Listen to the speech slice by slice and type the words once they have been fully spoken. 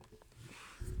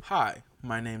Hi,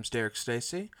 my name's Derek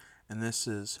Stacy, and this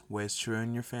is Ways to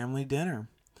Ruin Your Family Dinner.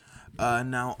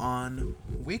 Now, on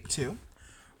week two,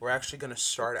 we're actually going to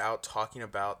start out talking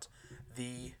about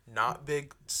the not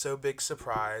big, so big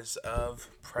surprise of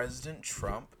President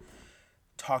Trump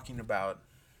talking about,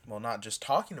 well, not just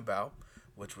talking about,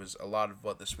 which was a lot of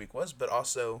what this week was, but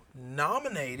also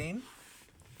nominating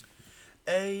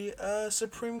a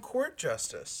Supreme Court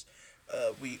justice.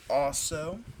 We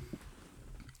also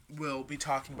will be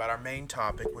talking about our main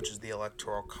topic, which is the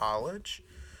Electoral College.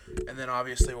 And then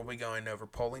obviously we'll be going over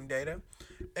polling data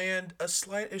and a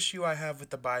slight issue I have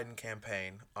with the Biden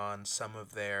campaign on some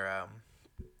of their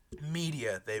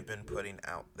media they've been putting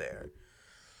out there.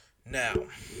 Now,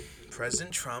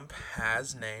 President Trump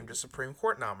has named a Supreme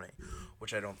Court nominee,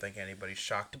 which I don't think anybody's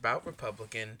shocked about.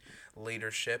 Republican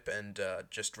leadership and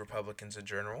just Republicans in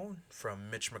general, from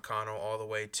Mitch McConnell all the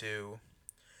way to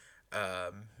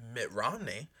Mitt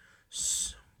Romney,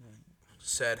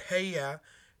 said, hey, yeah,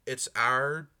 it's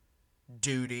our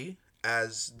duty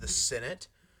as the Senate,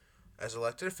 as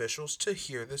elected officials, to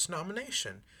hear this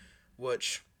nomination.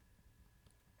 Which,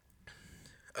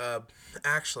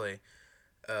 actually,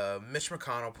 Mitch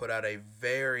McConnell put out a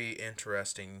very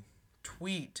interesting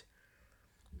tweet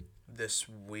this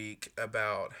week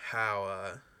about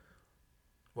how,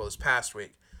 this past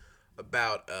week,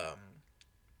 about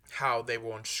how they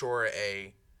will ensure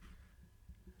a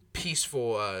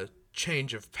peaceful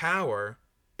change of power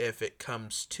if it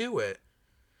comes to it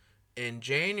in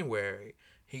January.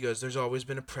 He goes, there's always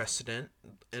been a precedent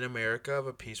in America of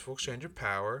a peaceful exchange of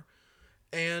power,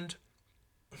 and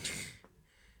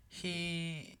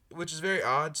which is very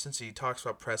odd since he talks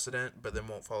about precedent but then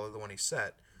won't follow the one he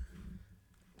set.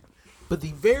 But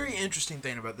the very interesting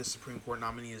thing about this Supreme Court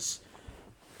nominee is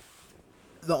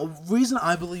the reason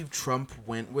I believe Trump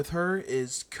went with her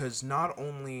is because not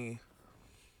only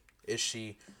is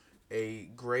she a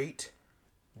great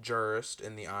jurist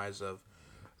in the eyes of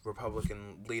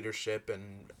Republican leadership,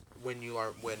 and when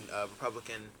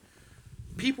Republican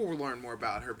people will learn more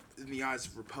about her in the eyes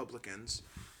of Republicans,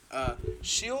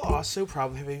 she'll also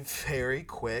probably have a very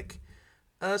quick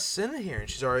Senate hearing.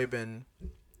 She's already been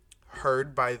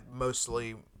heard by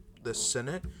mostly the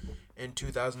Senate in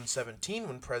 2017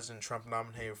 when President Trump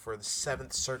nominated for the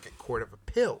 7th Circuit Court of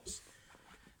Appeals.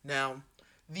 Now,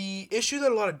 the issue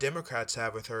that a lot of Democrats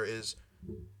have with her is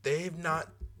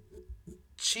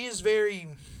she is very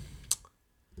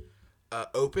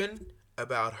open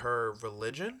about her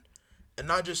religion, and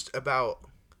not just about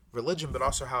religion, but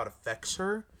also how it affects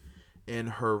her in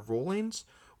her rulings,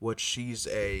 which she's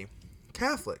a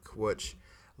Catholic, which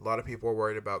a lot of people are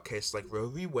worried about cases like Roe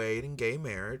v. Wade and gay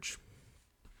marriage,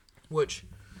 which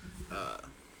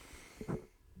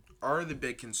are the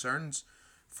big concerns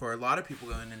for a lot of people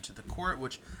going into the court,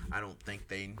 which I don't think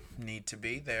they need to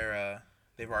be.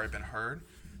 They've already been heard.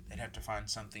 They'd have to find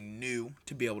something new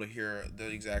to be able to hear the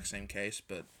exact same case,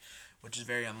 but which is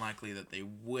very unlikely that they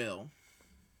will.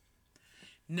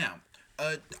 Now,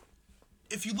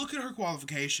 if you look at her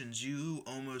qualifications, you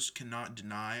almost cannot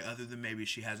deny, other than maybe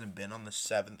she hasn't been on the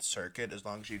 7th Circuit, as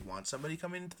long as you'd want somebody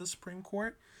coming into the Supreme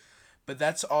Court. But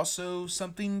that's also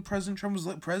something President Trump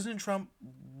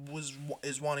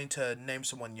is wanting to name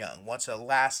someone young, wants a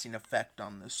lasting effect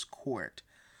on this court.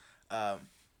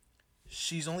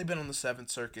 She's only been on the 7th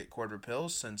Circuit Court of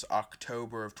Appeals since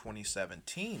October of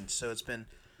 2017, so it's been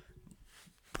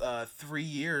 3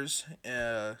 years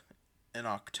in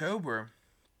October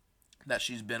that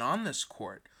she's been on this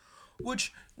court.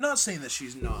 Which, not saying that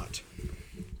she's not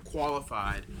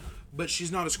qualified, but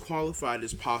she's not as qualified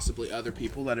as possibly other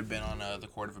people that have been on the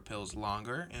Court of Appeals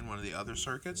longer in one of the other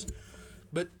circuits.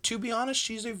 But to be honest,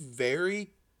 she's a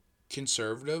very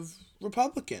conservative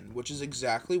Republican, which is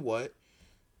exactly what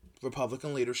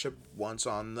Republican leadership wants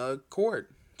on the court.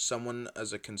 Someone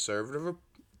as a conservative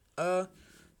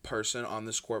person on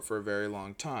this court for a very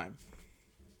long time.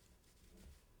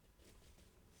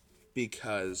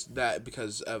 Because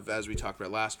of, as we talked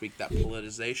about last week, that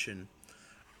politicization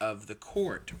of the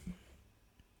court.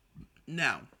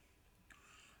 Now,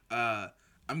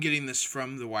 I'm getting this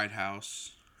from the White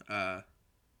House,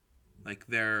 like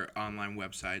their online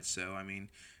website, so I mean,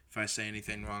 if I say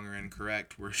anything wrong or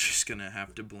incorrect, we're just going to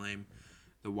have to blame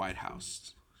the White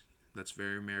House. That's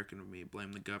very American of me,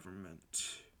 blame the government.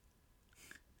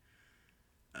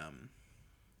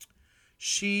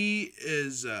 She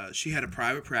had a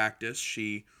private practice.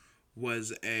 She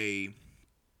was a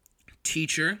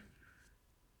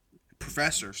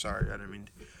professor, I didn't mean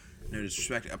no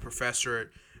disrespect, a professor at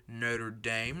Notre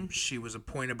Dame. She was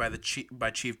appointed by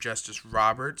Chief Justice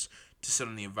Roberts to sit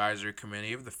on the advisory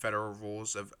committee of the Federal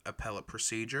Rules of Appellate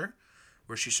Procedure,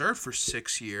 where she served for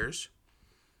 6 years.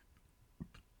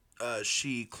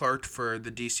 She clerked for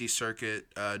the D.C. Circuit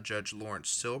Judge Lawrence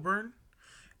Silburn,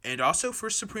 and also for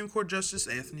Supreme Court Justice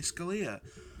Anthony Scalia.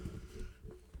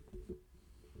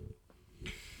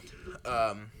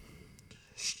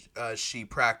 She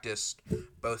practiced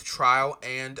both trial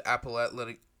and appellate.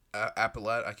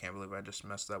 I can't believe I just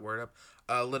messed that word up.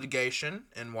 Litigation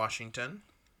in Washington.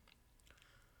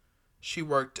 She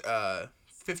worked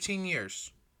 15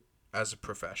 years as a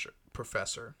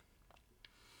professor.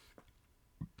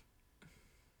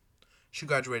 She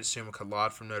graduated summa cum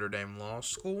laude from Notre Dame Law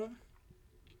School.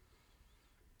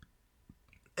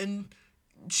 And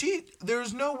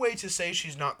there's no way to say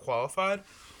she's not qualified,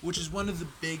 which is one of the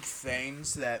big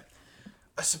things that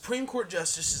a Supreme Court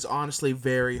justice is honestly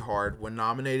very hard when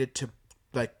nominated to,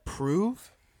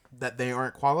 prove that they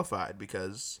aren't qualified.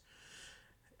 Because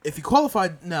if he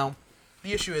qualified, no.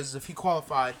 The issue is, if he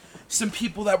qualified, some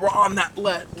people that were on that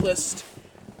list,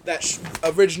 that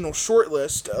original short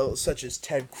list, such as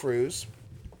Ted Cruz,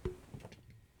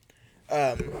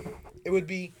 it would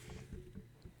be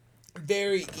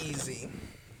very easy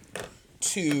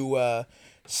to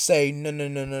say,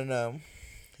 no,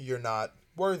 you're not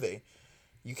worthy.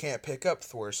 You can't pick up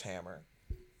Thor's hammer.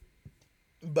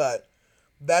 But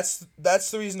that's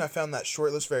the reason I found that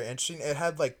short list very interesting. It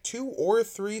had 2 or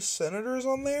 3 senators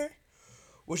on there,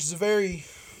 which was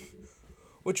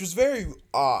very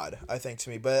odd, I think, to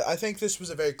me. But I think this was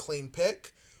a very clean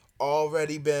pick.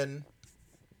 Already been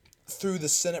through the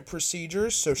Senate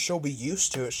procedures, so she'll be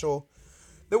used to it.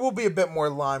 There will be a bit more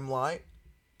limelight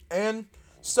and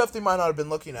stuff they might not have been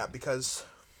looking at, because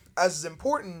as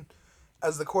important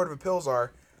as the Court of Appeals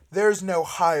are, there's no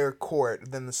higher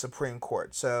court than the Supreme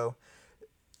Court. So,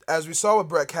 as we saw with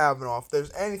Brett Kavanaugh, if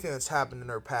there's anything that's happened in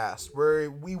her past,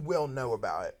 we will know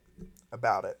about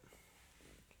it.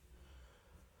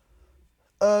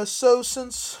 So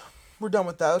since we're done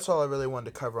with that, that's all I really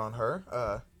wanted to cover on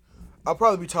her. I'll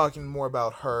probably be talking more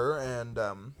about her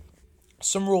and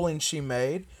some rulings she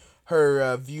made,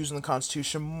 her views on the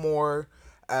Constitution more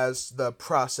as the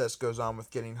process goes on with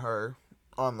getting her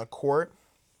on the court.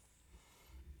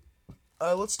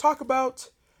 Let's talk about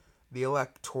the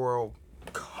Electoral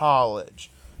College.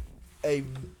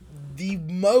 The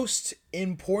most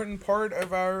important part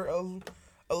of our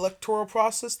electoral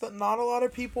process that not a lot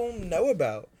of people know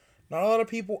about. Not a lot of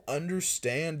people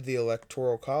understand the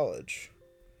Electoral College,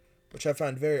 which I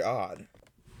find very odd.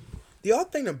 The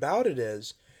odd thing about it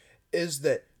is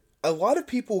that a lot of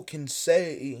people can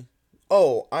say,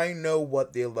 oh, I know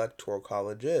what the Electoral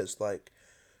College is.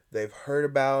 They've heard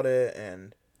about it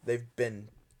and they've been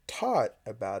taught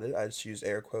about it. I just use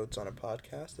air quotes on a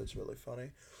podcast. That's really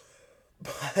funny.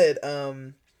 But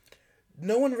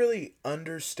no one really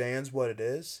understands what it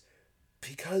is,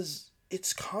 because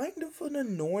it's kind of an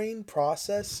annoying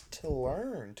process to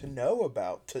learn, to know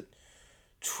about, to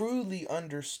truly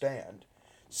understand.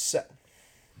 So,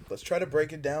 let's try to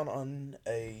break it down on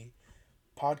a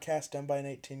podcast done by an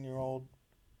 18-year-old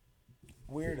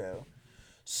weirdo.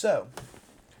 So,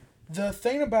 the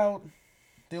thing about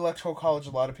the Electoral College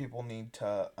a lot of people need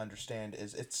to understand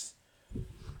is it's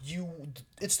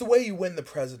the way you win the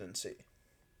presidency.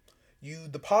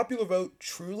 The popular vote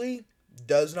truly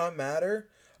does not matter,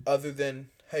 other than,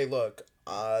 hey, look,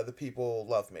 the people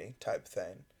love me type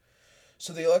thing.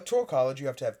 So the Electoral College, you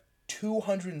have to have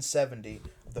 270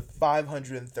 of the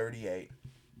 538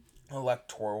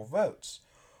 electoral votes,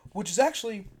 which is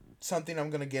actually something I'm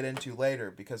going to get into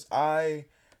later, because I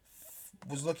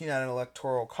was looking at an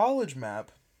Electoral College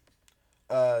map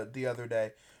the other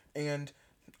day, and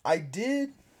I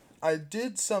did an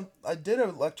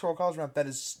Electoral College map that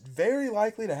is very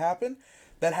likely to happen,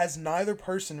 that has neither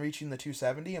person reaching the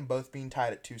 270 and both being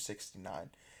tied at 269.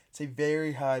 It's a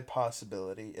very high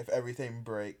possibility if everything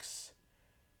breaks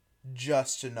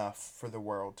just enough for the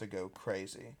world to go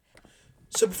crazy.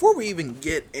 So before we even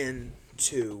get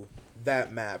into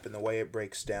that map and the way it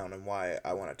breaks down and why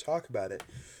I want to talk about it,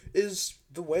 is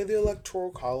the way the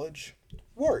Electoral College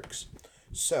works.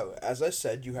 So, as I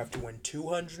said, you have to win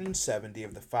 270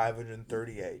 of the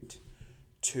 538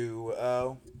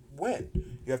 to win.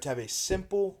 You have to have a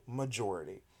simple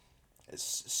majority.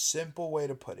 It's a simple way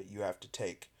to put it. You have to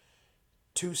take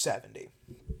 270.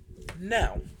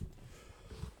 Now,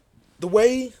 the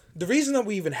reason that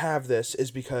we even have this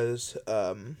is because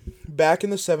back in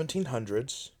the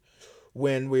 1700s,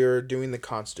 when we were doing the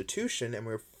Constitution and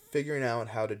we were figuring out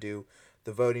how to do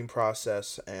the voting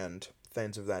process and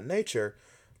things of that nature,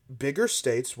 bigger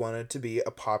states wanted to be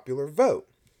a popular vote.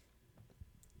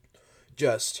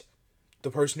 Just the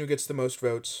person who gets the most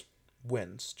votes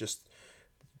wins.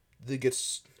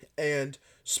 And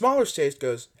Smaller states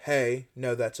goes, hey,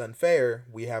 no, that's unfair.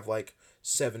 We have like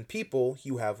 7 people.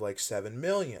 You have like 7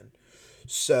 million.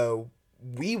 So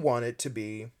we want it to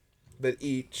be that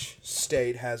each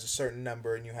state has a certain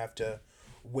number and you have to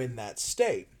win that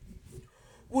state.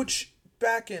 Which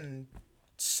back in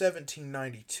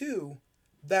 1792,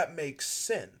 that makes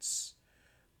sense.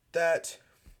 That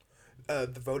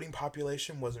the voting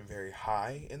population wasn't very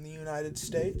high in the United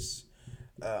States.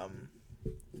 Um,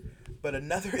 but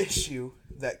another issue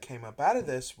that came up out of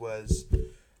this was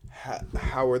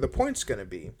how are the points going to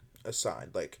be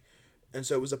assigned? And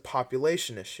so it was a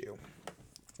population issue,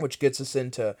 which gets us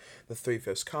into the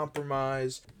Three-Fifths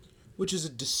Compromise, which is a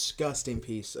disgusting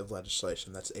piece of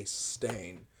legislation that's a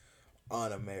stain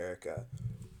on America.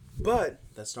 But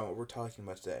that's not what we're talking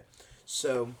about today.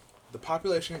 So the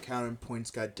population count and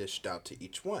points got dished out to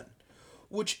each one,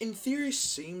 which in theory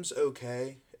seems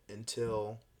okay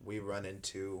until we run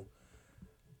into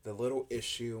the little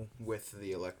issue with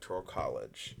the Electoral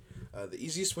College. The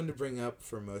easiest one to bring up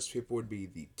for most people would be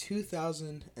the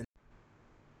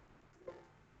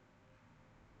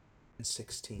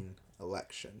 2016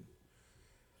 election.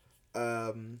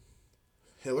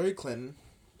 Hillary Clinton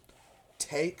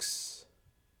takes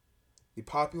the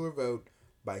popular vote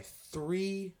by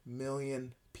 3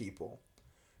 million people,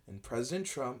 and President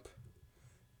Trump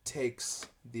takes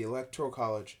the Electoral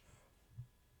College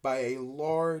by a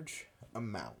large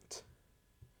amount.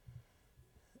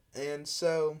 And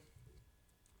so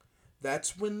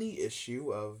that's when the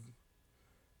issue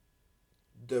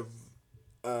that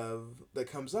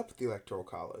comes up with the Electoral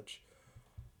College.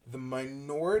 The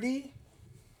minority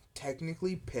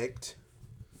technically picked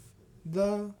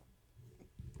the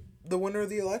winner of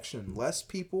the election. Less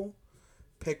people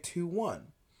picked who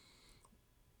won,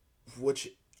 which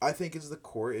I think is the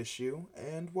core issue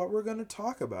and what we're going to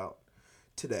talk about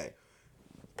today.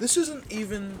 This isn't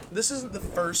the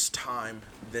first time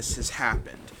this has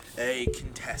happened. A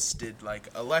contested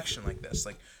election like this.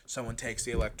 Someone takes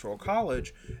the Electoral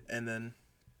College and then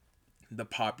the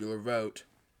popular vote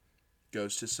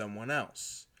goes to someone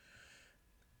else.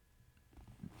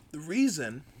 The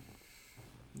reason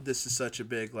this is such a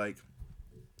big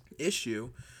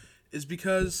issue is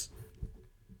because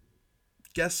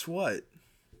guess what?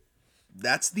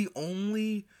 That's the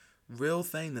only real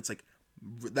thing that's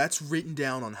written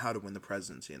down on how to win the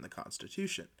presidency in the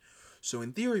Constitution. So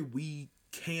in theory, you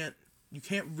can't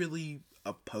really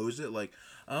oppose it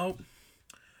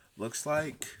looks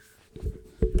like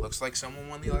someone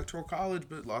won the Electoral College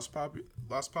but lost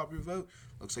popular vote.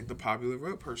 Looks like the popular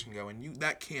vote person going.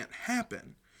 That can't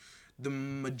happen. The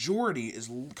majority is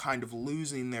kind of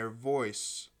losing their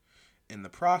voice in the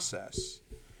process,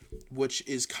 which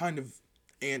is kind of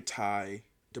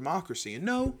anti-democracy. And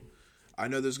no, I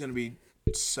know there's going to be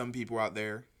some people out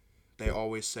there, they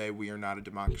always say we are not a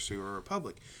democracy or a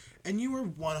republic. And you are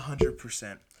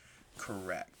 100%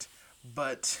 correct.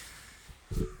 But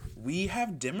we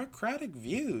have democratic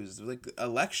views.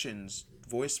 Elections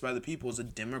voiced by the people is a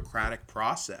democratic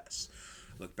process.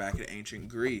 Look back at ancient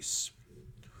Greece.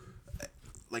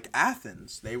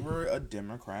 Athens, they were a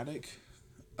democratic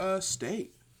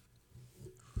state.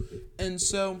 And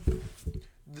so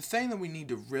the thing that we need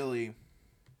to really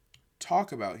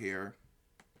talk about here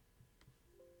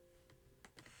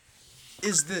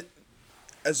is that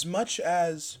as much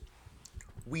as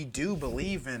we do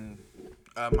believe in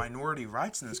minority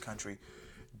rights in this country,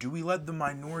 do we let the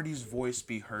minority's voice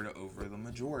be heard over the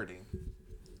majority?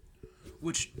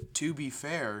 Which, to be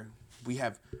fair, we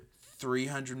have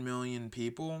 300 million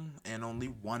people and only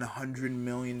 100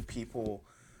 million people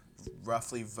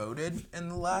roughly voted in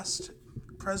the last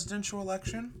presidential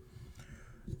election,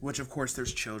 which of course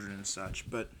there's children and such,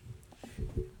 but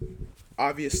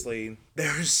obviously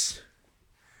there's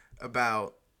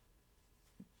about,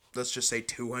 let's just say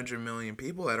 200 million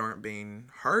people that aren't being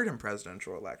heard in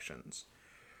presidential elections.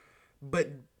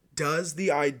 But does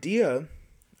the idea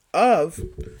of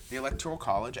the Electoral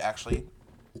College actually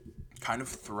kind of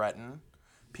threaten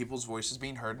people's voices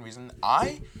being heard? And reason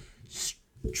I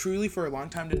truly for a long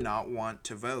time did not want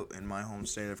to vote in my home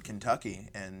state of Kentucky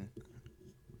in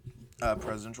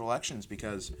presidential elections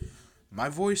because my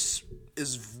voice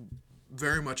is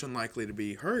very much unlikely to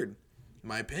be heard, in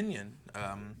my opinion,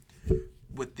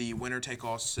 with the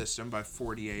winner-take-all system by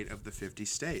 48 of the 50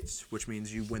 states, which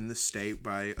means you win the state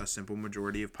by a simple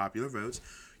majority of popular votes.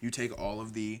 You take all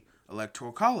of the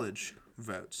Electoral College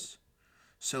votes.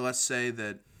 So let's say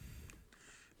that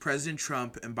President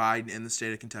Trump and Biden in the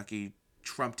state of Kentucky,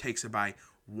 Trump takes it by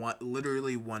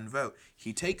literally one vote.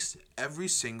 He takes every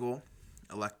single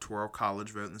Electoral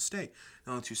College vote in the state.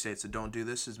 The only two states that don't do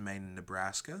this is Maine and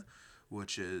Nebraska,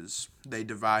 which is they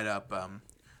divide up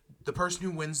the person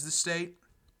who wins the state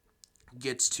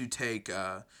gets to take,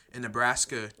 in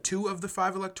Nebraska, 2 of the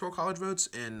 5 electoral college votes.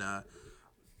 In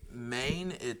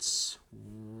Maine, it's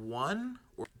 1.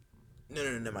 Or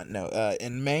no.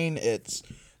 In Maine, it's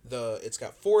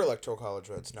got 4 electoral college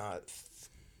votes, not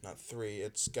 3.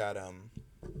 It's got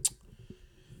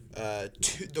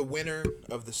the winner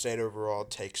of the state overall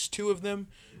takes 2 of them,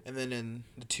 and then in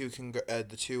the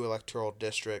 2 electoral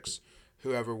districts,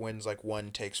 whoever wins like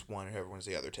 1 takes 1, whoever wins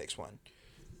the other takes 1.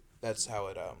 That's how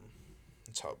it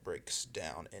breaks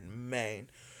down in Maine.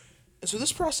 And so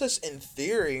this process, in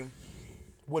theory,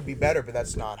 would be better, but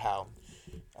that's not how.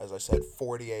 As I said,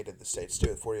 48 of the states do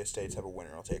it. 48 states have a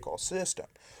winner-take-all system,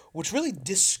 which really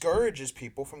discourages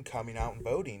people from coming out and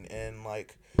voting. And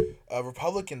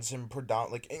Republicans in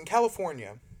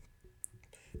California,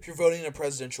 if you're voting in a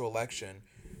presidential election,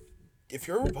 if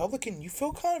you're a Republican, you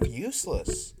feel kind of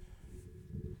useless.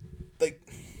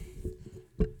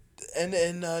 And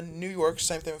in New York,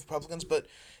 same thing with Republicans, but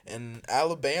in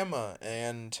Alabama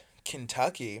and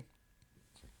Kentucky,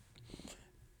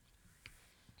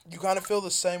 you kind of feel the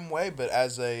same way, but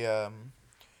as a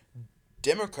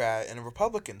Democrat in a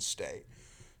Republican state.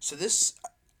 So this,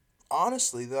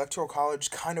 honestly, the Electoral College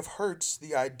kind of hurts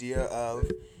the idea of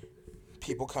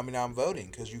people coming out and voting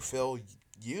because you feel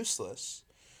useless.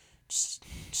 Just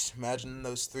imagine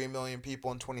those 3 million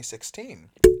people in 2016.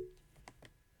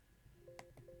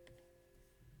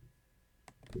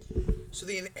 So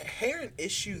the inherent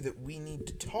issue that we need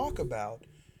to talk about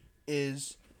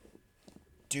is,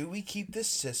 do we keep this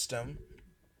system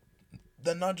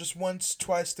that not just once,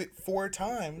 twice, 4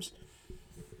 times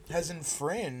has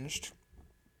infringed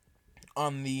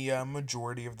on the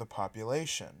majority of the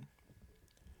population?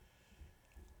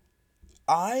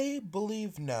 I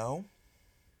believe no.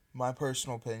 My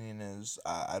personal opinion is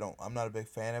I'm not a big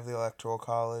fan of the Electoral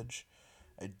College.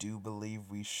 I do believe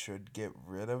we should get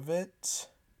rid of it.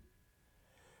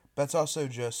 That's also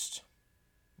just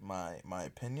my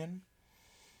opinion.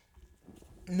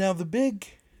 Now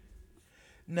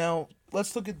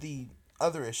let's look at the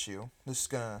other issue.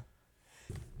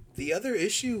 The other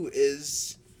issue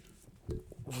is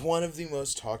one of the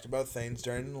most talked about things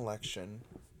during an election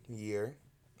year,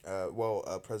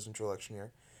 a presidential election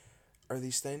year, are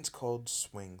these things called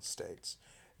swing states.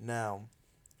 Now,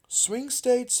 swing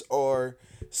states are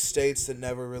states that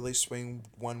never really swing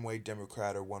one way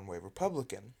Democrat or one way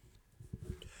Republican.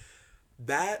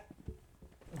 That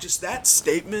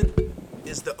statement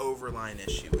is the overlying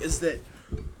issue, is that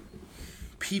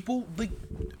people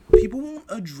won't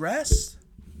address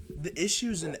the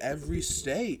issues in every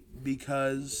state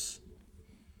because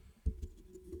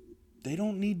they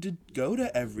don't need to go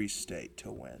to every state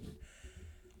to win.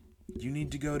 You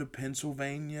need to go to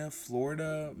Pennsylvania,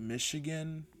 Florida,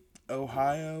 Michigan,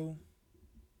 Ohio,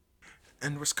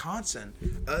 and Wisconsin.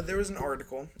 There was an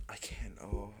article, I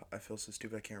feel so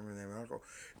stupid, I can't remember the name of the article,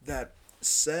 that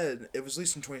said, it was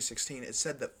released in 2016, it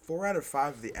said that 4 out of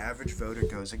 5 of the average voter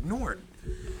goes ignored.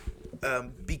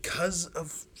 Because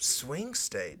of swing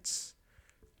states.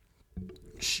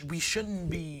 We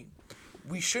shouldn't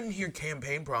hear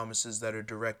campaign promises that are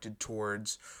directed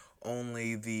towards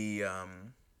only the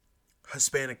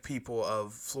Hispanic people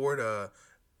of Florida,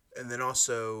 and then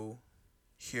also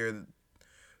hear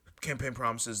campaign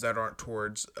promises that aren't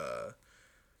towards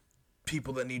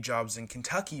people that need jobs in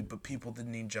Kentucky, but people that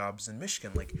need jobs in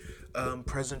Michigan. Like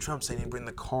President Trump saying he'd bring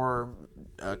the car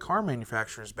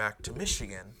manufacturers back to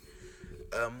Michigan.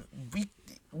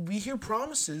 We hear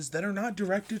promises that are not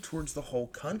directed towards the whole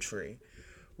country.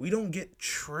 We don't get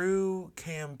true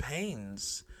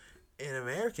campaigns in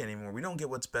America anymore. We don't get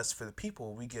what's best for the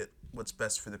people. We get what's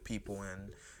best for the people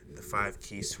in the 5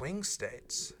 key swing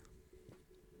states.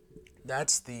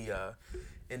 That's the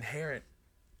inherent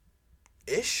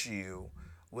issue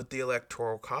with the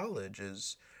Electoral College,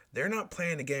 is they're not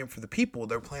playing a game for the people,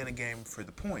 they're playing a game for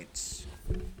the points.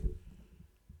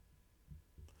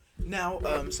 Now,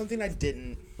 something I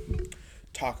didn't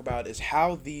talk about is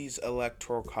how these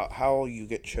how you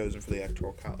get chosen for the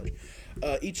Electoral College.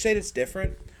 Each state is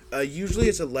different. Usually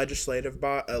it's a legislative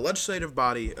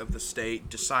body of the state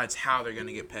decides how they're going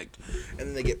to get picked. And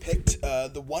then they get picked.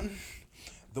 The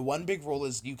one big rule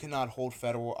is you cannot hold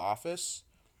federal office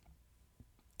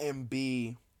and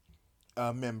be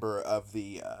a member of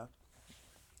be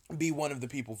one of the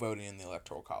people voting in the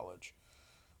Electoral College,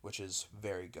 which is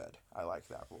very good. I like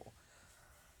that rule.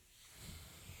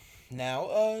 Now,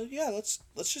 let's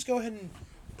just go ahead and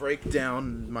break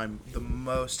down the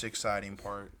most exciting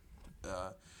part.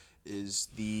 Is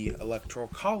the Electoral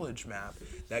College map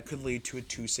that could lead to a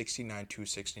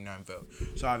 269 vote.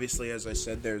 So obviously, as I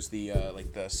said, there's the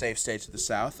safe states of the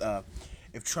South.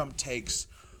 if Trump takes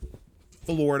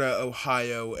Florida,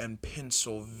 Ohio, and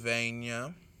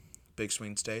Pennsylvania, big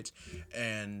swing states,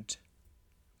 and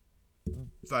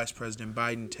Vice President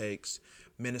Biden takes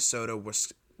Minnesota,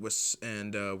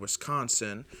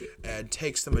 Wisconsin, and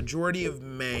takes the majority of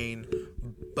Maine,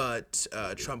 but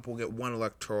Trump will get one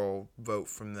electoral vote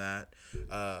from that.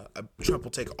 Trump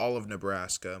will take all of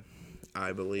Nebraska,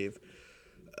 I believe.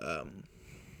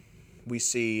 We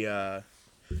see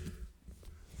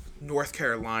North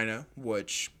Carolina,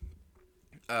 which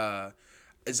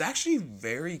is actually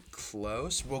very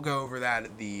close. We'll go over that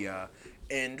at the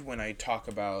end when I talk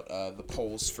about the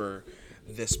polls for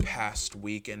this past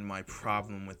week and my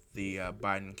problem with the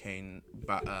Biden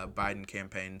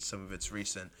campaign, some of its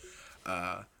recent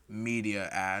media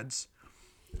ads.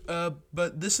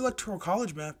 But this Electoral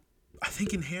College map, I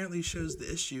think, inherently shows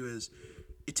the issue is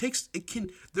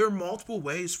there are multiple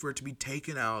ways for it to be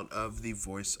taken out of the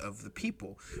voice of the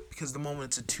people, because the moment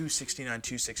it's a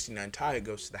 269 tie, it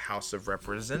goes to the House of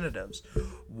Representatives,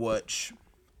 which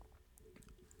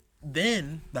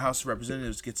then the House of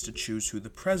Representatives gets to choose who the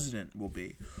president will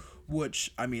be,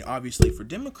 which, I mean, obviously for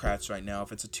Democrats right now,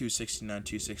 if it's a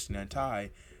 269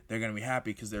 tie, they're going to be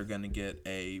happy because they're going to get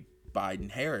a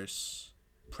Biden-Harris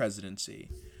presidency.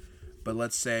 But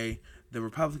let's say the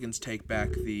Republicans take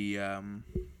back the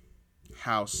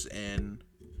House in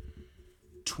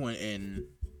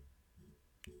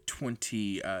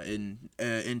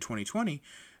 2020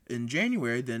 in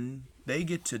January, then they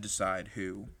get to decide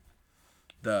who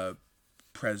the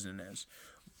president is.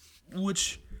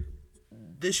 Which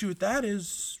the issue with that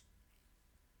is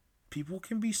people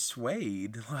can be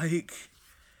swayed. Like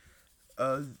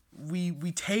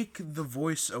we take the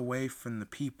voice away from the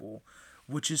people,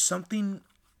 which is something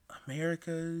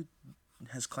America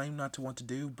has claimed not to want to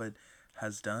do, but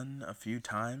has done a few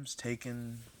times,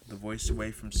 taken the voice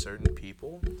away from certain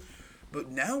people. But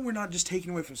now we're not just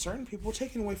taking away from certain people, we're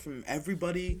taking away from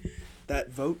everybody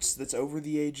that votes, that's over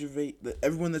the age of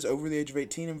everyone that's over the age of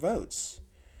 18 and votes.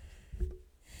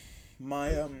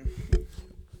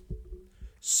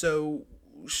 So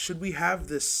should we have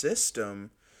this system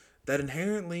that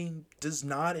inherently does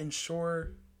not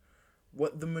ensure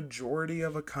what the majority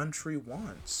of a country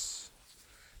wants?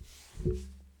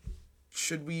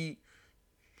 Should we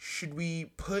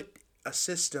put a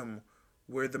system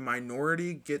where the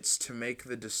minority gets to make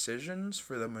the decisions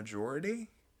for the majority?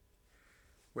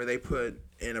 Where they put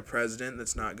in a president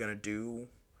that's not going to do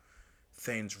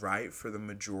things right for the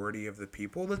majority of the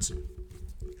people?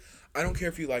 I don't care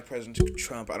if you like President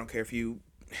Trump. I don't care if you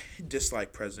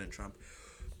dislike President Trump.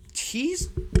 He's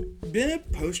been a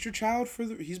poster child for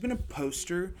the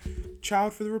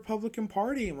Republican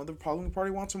Party, and what the Republican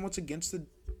Party wants and what's against the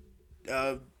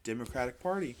Democratic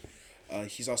Party.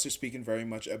 He's also speaking very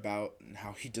much about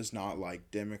how he does not like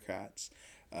Democrats.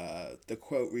 The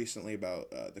quote recently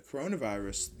about the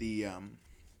coronavirus,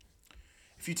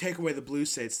 if you take away the blue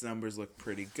states, the numbers look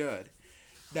pretty good.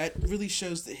 That really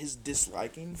shows that his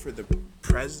disliking for the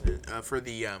president, for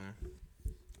the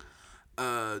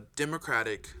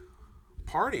Democratic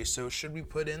Party. So should we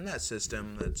put in that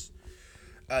system?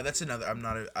 That's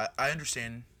another. I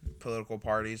understand political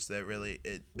parties that really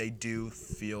they do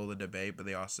feel the debate, but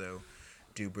they also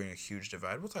do bring a huge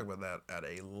divide. We'll talk about that at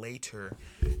a later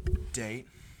date.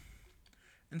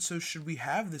 And so should we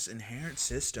have this inherent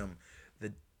system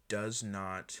that does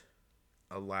not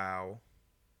allow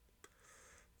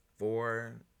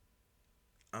for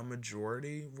a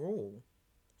majority rule,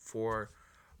 for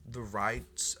the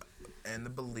rights and the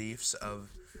beliefs of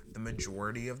the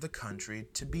majority of the country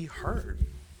to be heard?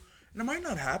 And it might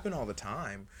not happen all the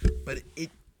time, but if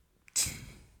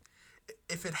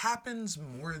it happens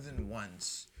more than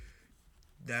once,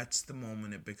 that's the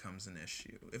moment it becomes an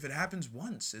issue. If it happens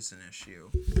once, it's an issue.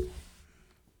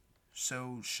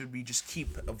 So should we just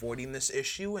keep avoiding this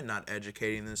issue and not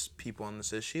educating people on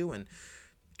this issue? And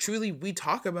truly, we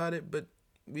talk about it, but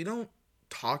we don't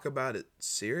talk about it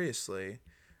seriously.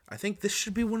 I think this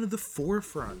should be one of the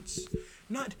forefronts.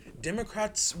 Not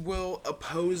Democrats will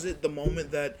oppose it the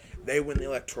moment that they win the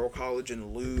Electoral College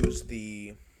and lose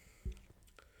the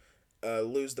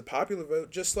popular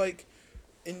vote, just like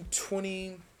in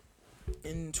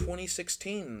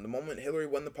 2016, the moment Hillary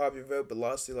won the popular vote but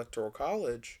lost the Electoral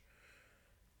College,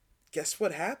 guess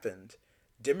what happened?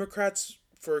 Democrats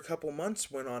for a couple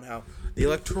months went on how the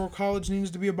Electoral College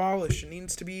needs to be abolished, it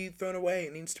needs to be thrown away,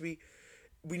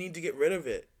 we need to get rid of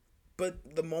it.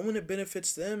 But the moment it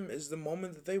benefits them is the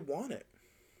moment that they want it.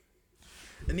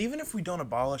 And even if we don't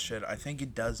abolish it, I think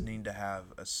it does need to have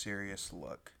a serious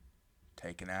look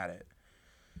taken at it.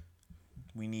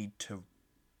 We need to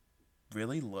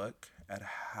really look at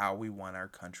how we want our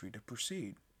country to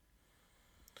proceed.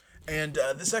 And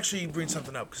this actually brings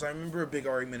something up, because I remember a big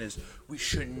argument is we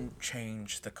shouldn't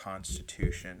change the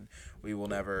Constitution. We will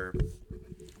never.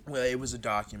 Well, it was a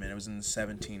document. It was in the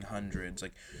 1700s.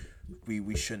 Like,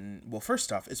 we shouldn't. Well,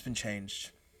 first off, it's been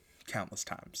changed countless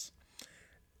times.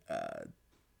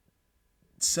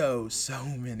 So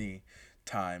many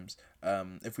times.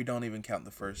 If we don't even count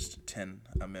the first 10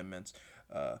 amendments,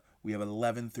 we have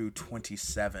 11 through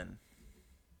 27.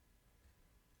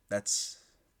 That's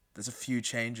a few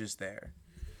changes there,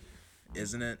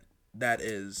 isn't it? That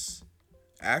is,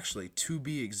 actually, to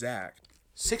be exact,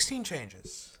 16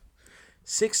 changes.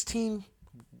 16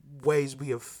 ways we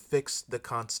have fixed the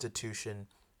Constitution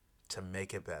to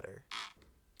make it better.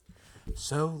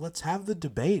 So let's have the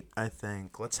debate, I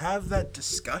think. Let's have that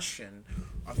discussion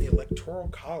on the Electoral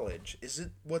College. Is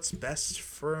it what's best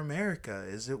for America?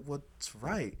 Is it what's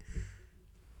right?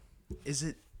 Is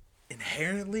it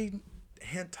inherently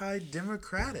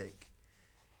anti-democratic?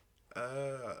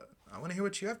 I want to hear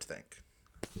what you have to think.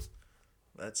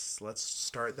 Let's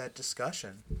start that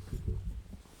discussion.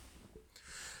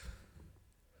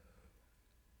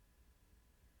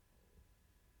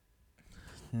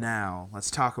 Now,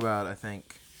 let's talk about, I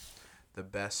think, the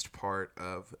best part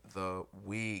of the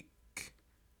week,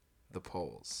 the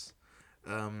polls.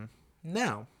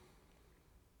 Now,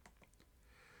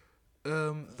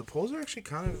 the polls are actually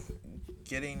kind of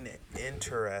getting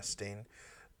interesting.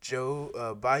 Joe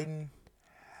Biden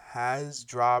has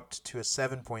dropped to a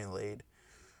 7-point lead,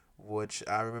 which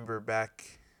I remember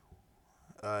back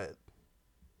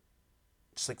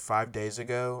just like 5 days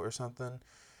ago or something.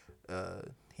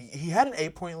 He had an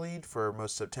 8-point lead for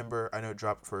most of September. I know it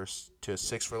dropped to a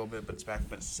 6 for a little bit, but it's back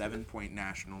up at a 7-point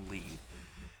national lead.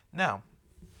 Now,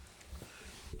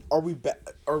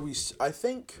 I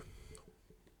think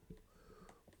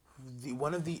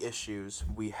one of the issues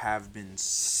we have been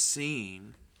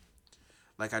seeing,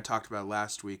 like I talked about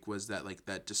last week, was that like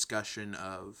that discussion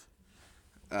of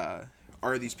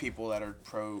are these people that are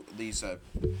pro these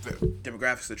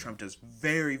demographics that Trump does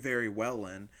very, very well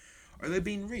in, are they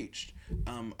being reached?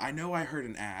 I know I heard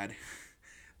an ad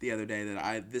the other day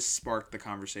that this sparked the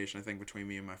conversation, I think, between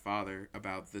me and my father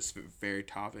about this very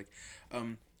topic.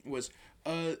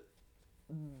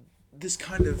 This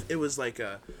kind of, it was like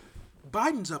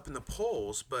Biden's up in the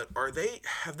polls, but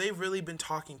have they really been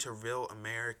talking to real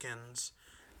Americans?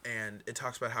 And it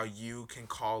talks about how you can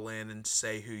call in and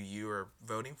say who you are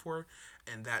voting for,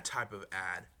 and that type of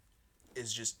ad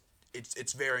is just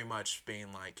it's very much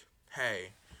being like,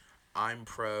 hey, I'm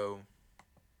pro.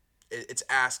 It's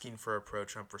asking for a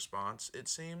pro-Trump response, it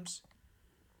seems.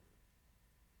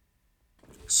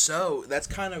 So that's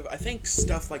kind of, I think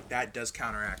stuff like that does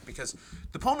counteract, because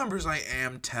the poll numbers I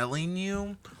am telling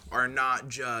you are not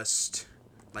just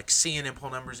like CNN poll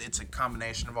numbers. It's a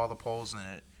combination of all the polls, and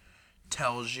it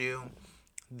tells you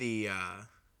the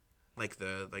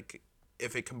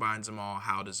if it combines them all,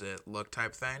 how does it look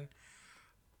type thing.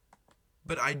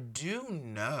 But I do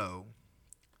know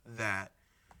that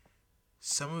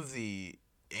some of the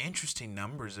interesting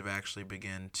numbers have actually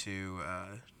begun to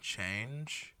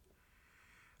change.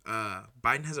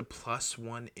 Biden has a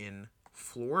 +1 in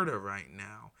Florida right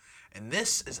now. And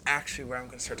this is actually where I'm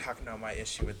going to start talking about my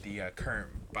issue with the current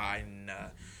Biden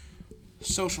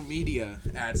social media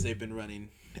ads they've been running.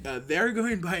 They're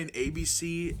going by an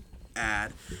ABC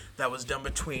ad that was done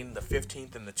between the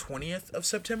 15th and the 20th of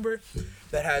September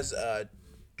that has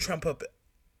Trump up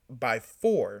by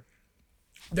 4.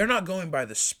 They're not going by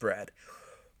the spread.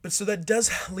 But so that does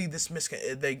lead this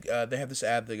they have this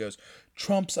ad that goes,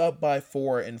 Trump's up by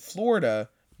 4 in Florida,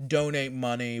 donate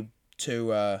money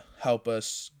to help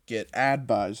us get ad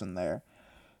buys in there.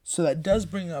 So that does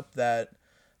bring up that,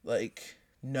 like,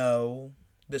 no,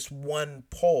 this one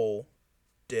poll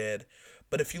did.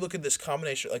 But if you look at this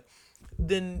combination, like,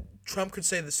 then Trump could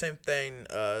say the same thing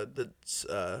that's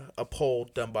a poll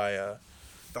done by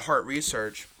the Hart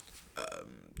Research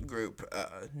group,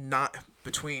 not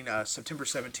between September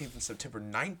 17th and September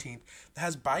 19th, that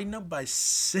has Biden up by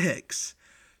 6.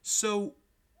 So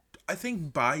I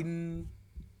think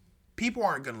people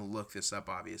aren't going to look this up,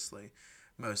 obviously,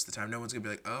 most of the time. No one's going to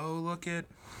be like, oh, look at,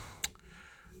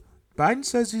 Biden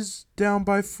says he's down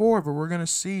by 4, but we're going to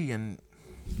see, and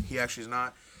he actually is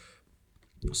not.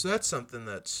 So that's something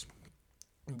that's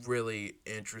really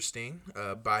interesting.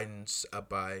 Biden's up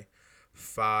by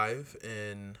 5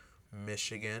 in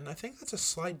Michigan. I think that's a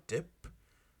slight dip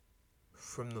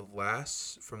from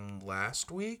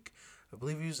last week. I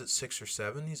believe he was at 6 or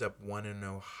 7. He's up 1 in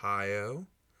Ohio.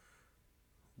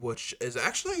 which is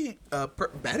actually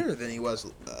better than he was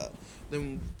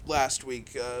than last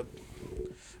week.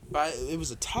 It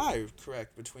was a tie,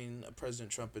 correct, between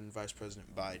President Trump and Vice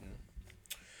President Biden.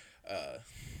 Uh,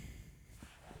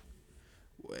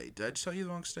 Wait, did I tell you the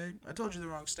wrong state? I told you the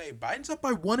wrong state. Biden's up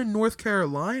by 1 in North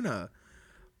Carolina,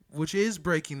 which is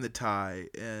breaking the tie.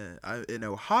 In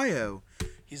Ohio,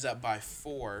 he's up by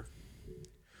 4,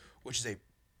 which is a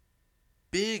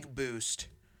big boost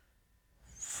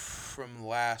from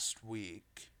last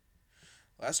week.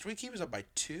 Last week he was up by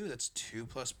 2. That's 2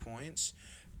 plus points.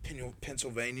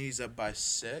 Pennsylvania, he's up by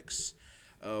 6.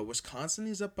 Wisconsin,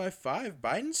 he's up by 5.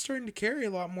 Biden's starting to carry a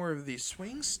lot more of these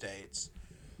swing states,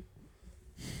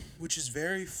 which is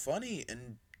very funny.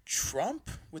 And Trump,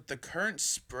 with the current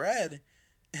spread,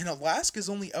 and Alaska's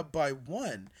only up by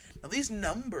 1. Now, these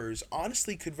numbers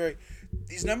honestly could vary.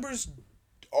 These numbers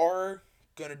are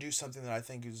going to do something that I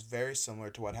think is very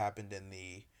similar to what happened in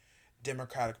the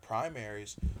Democratic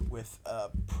primaries with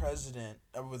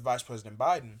with Vice President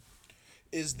Biden,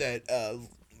 is that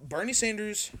Bernie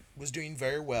Sanders was doing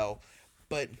very well,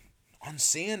 but on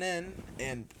CNN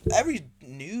and every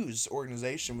news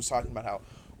organization was talking about how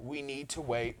we need to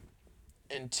wait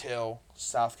until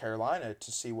South Carolina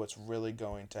to see what's really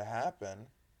going to happen.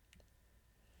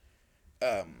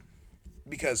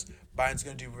 Because Biden's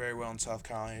going to do very well in South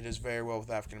Carolina. He does very well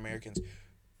with African Americans.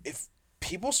 If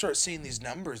people start seeing these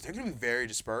numbers, they're going to be very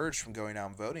discouraged from going out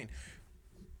and voting.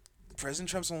 President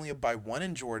Trump's only up by 1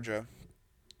 in Georgia.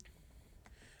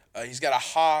 He's got a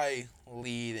high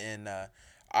lead in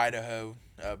Idaho.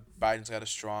 Biden's got a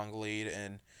strong lead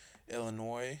in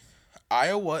Illinois.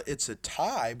 Iowa, it's a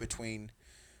tie between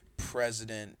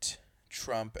President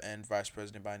Trump and Vice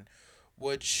President Biden,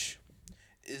 which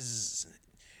is,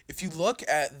 if you look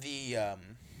at the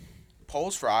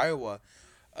polls for Iowa,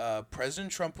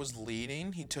 President Trump was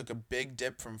leading. He took a big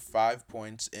dip from 5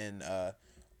 points in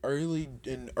early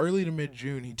to mid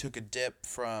June. He took a dip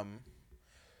from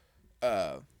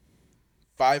 5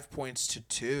 points to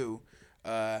 2.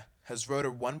 Has rode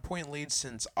a 1 point lead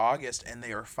since August, and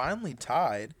they are finally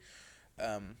tied.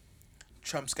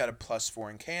 Trump's got a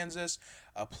 +4 in Kansas,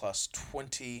 a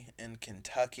 +20 in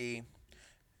Kentucky,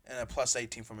 and a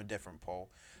 +18 from a different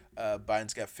poll.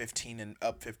 Biden's got 15 in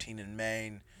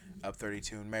Maine, up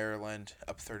 32 in Maryland,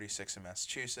 up 36 in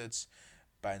Massachusetts.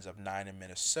 Biden's up 9 in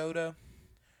Minnesota.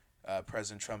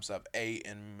 President Trump's up 8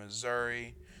 in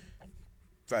Missouri.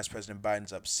 Vice President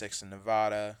Biden's up 6 in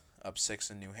Nevada, up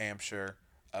 6 in New Hampshire,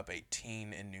 up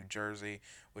 18 in New Jersey,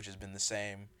 which has been the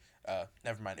same.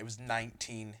 Never mind. It was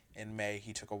 19 in May.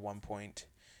 He took a 1 point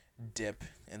dip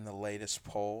in the latest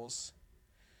polls.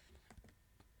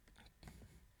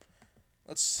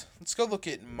 Let's go look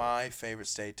at my favorite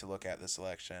state to look at this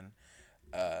election,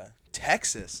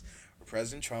 Texas.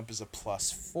 President Trump is a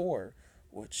 +4.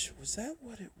 Which, was that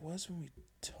what it was when we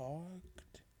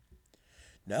talked?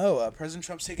 No, President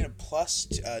Trump's taken a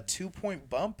 +2 point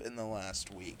bump in the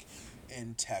last week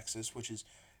in Texas, which is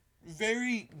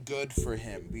very good for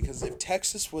him, because if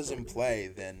Texas was in play,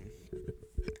 then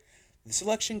this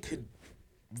election could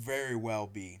very well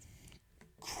be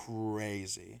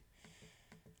crazy.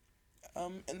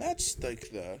 And that's like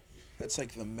the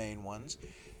main ones.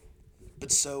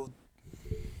 But so,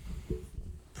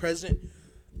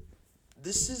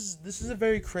 this is a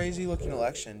very crazy looking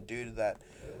election due to that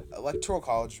Electoral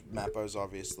College map I was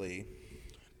obviously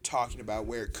talking about,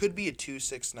 where it could be a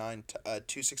 269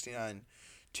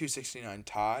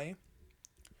 tie,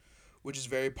 which is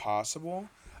very possible.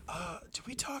 Did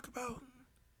I talk about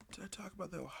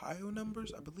the Ohio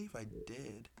numbers? I believe I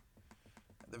did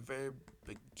at the very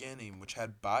beginning, which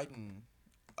had Biden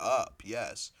up,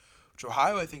 yes. Which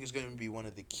Ohio, I think, is going to be one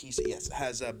of the keys. Yes, it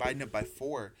has Biden up by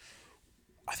 4.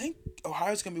 I think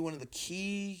Ohio's going to be one of the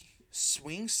key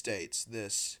swing states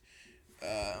this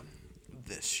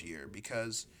year,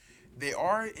 because they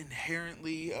are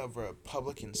inherently a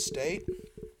Republican state.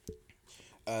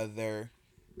 Their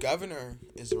governor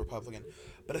is a Republican.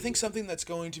 But I think something that's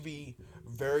going to be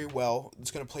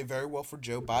it's going to play very well for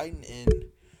Joe Biden in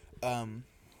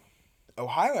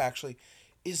Ohio, actually,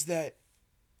 is that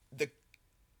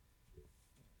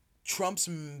Trump's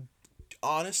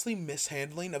honestly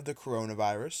mishandling of the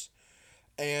coronavirus,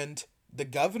 and the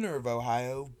governor of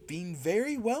Ohio being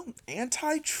very well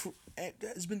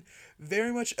has been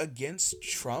very much against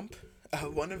Trump.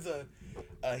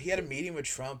 He had a meeting with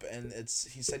Trump, and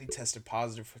he said he tested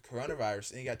positive for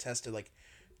coronavirus, and he got tested like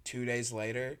 2 days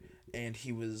later, and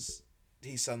it was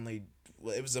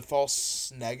a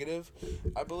false negative,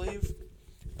 I believe.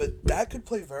 But that could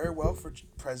play very well for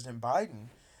President Biden.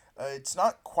 It's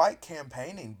not quite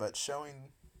campaigning, but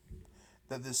showing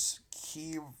that this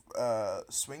key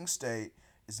swing state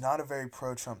is not a very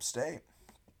pro-Trump state.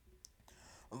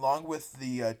 Along with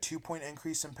the 2-point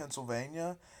increase in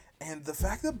Pennsylvania, and the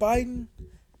fact that Biden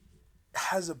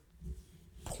has a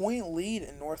point lead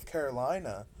in North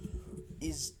Carolina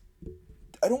is,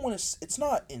 I don't want to, it's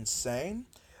not insane,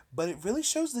 but it really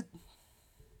shows that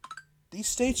these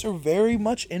states are very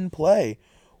much in play,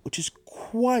 which is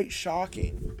quite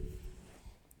shocking.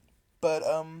 But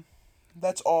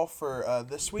that's all for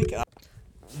this week.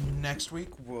 Next week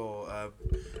we'll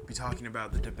be talking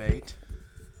about the debate.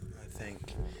 I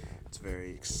think it's a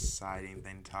very exciting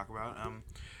thing to talk about.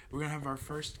 We're gonna have our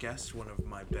first guest, one of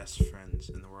my best friends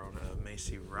in the world,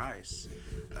 Macy Rice.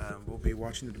 We'll be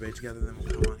watching the debate together, then we'll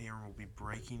come on here and we'll be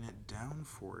breaking it down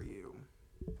for you.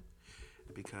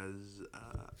 Because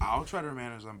I'll try to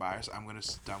remain as unbiased. I'm gonna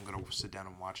sit down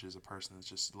and watch it as a person that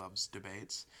just loves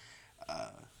debates.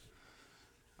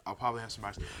 I'll probably have some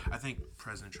bias. I think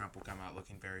President Trump will come out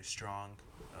looking very strong,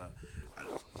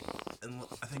 and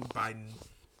I think Biden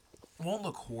won't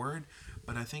look horrid,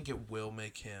 but I think it will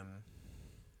make him.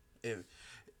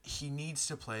 He needs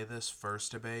to play this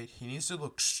first debate. He needs to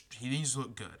look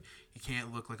good. He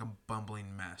can't look like a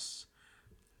bumbling mess,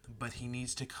 but he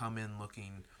needs to come in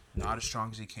looking not as strong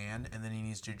as he can, and then he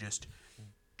needs to just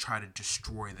try to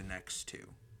destroy the next two.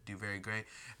 Do very great.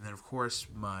 And then, of course,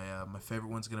 my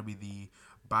favorite one's going to be the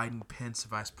Biden-Pence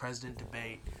vice president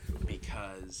debate,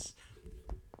 because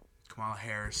Kamala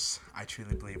Harris, I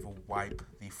truly believe, will wipe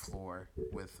the floor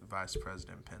with Vice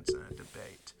President Pence in a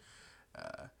debate.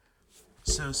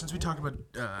 So since we talked about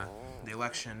the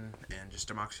election and just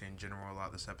democracy in general a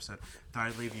lot this episode, I thought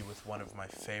I'd leave you with one of my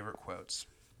favorite quotes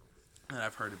that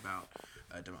I've heard about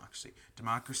democracy.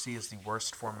 Democracy is the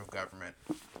worst form of government,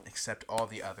 except all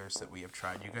the others that we have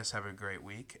tried. You guys have a great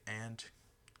week, and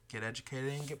get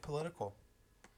educated and get political.